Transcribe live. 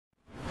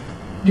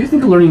Do you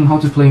think learning how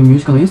to play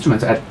musical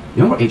instruments at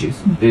younger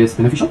ages is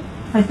beneficial?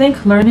 I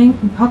think learning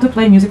how to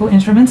play musical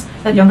instruments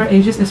at younger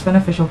ages is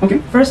beneficial. Okay.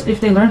 First,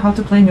 if they learn how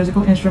to play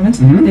musical instruments,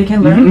 they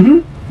can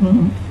learn.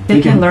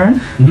 They can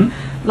learn.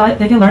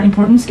 They can learn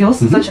important skills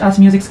such as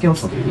music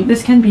skills. Okay.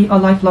 This can be a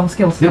lifelong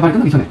skills. 내가 말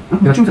끝나기 전에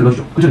내가 춤을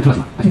넣어주죠. 그 전에 들어가지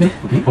마. 아시죠? 네.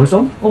 Okay.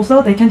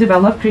 Also, they can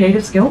develop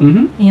creative skill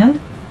and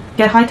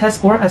get high test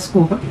score at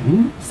school. Okay.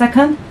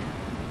 Second,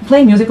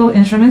 playing musical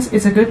instruments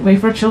is a good way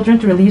for children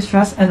to relieve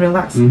stress and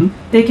relax.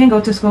 They can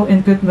go to school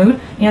in good mood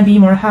and be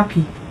more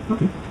happy.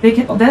 Okay.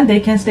 They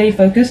can stay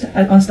focused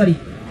on study.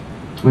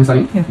 When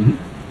studying? Yeah.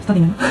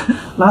 Studying.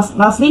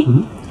 Lastly,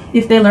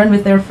 if they learn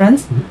with their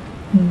friends,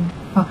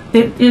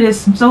 it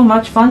is so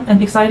much fun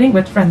and exciting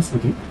with friends.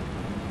 Okay.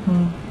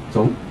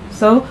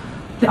 So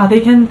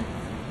they can.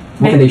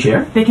 What can they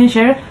share? They can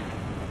share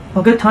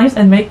good times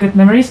and make good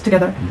memories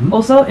together.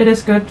 Also, it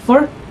is good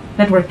for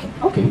networking.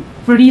 Okay.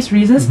 For these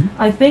reasons,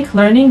 I think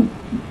learning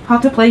how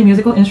to play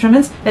musical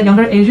instruments at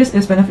younger ages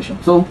is beneficial.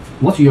 So,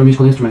 what's your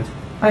musical instrument?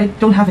 I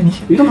don't have any.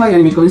 You don't play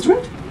any musical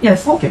instrument?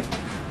 Yes. Okay.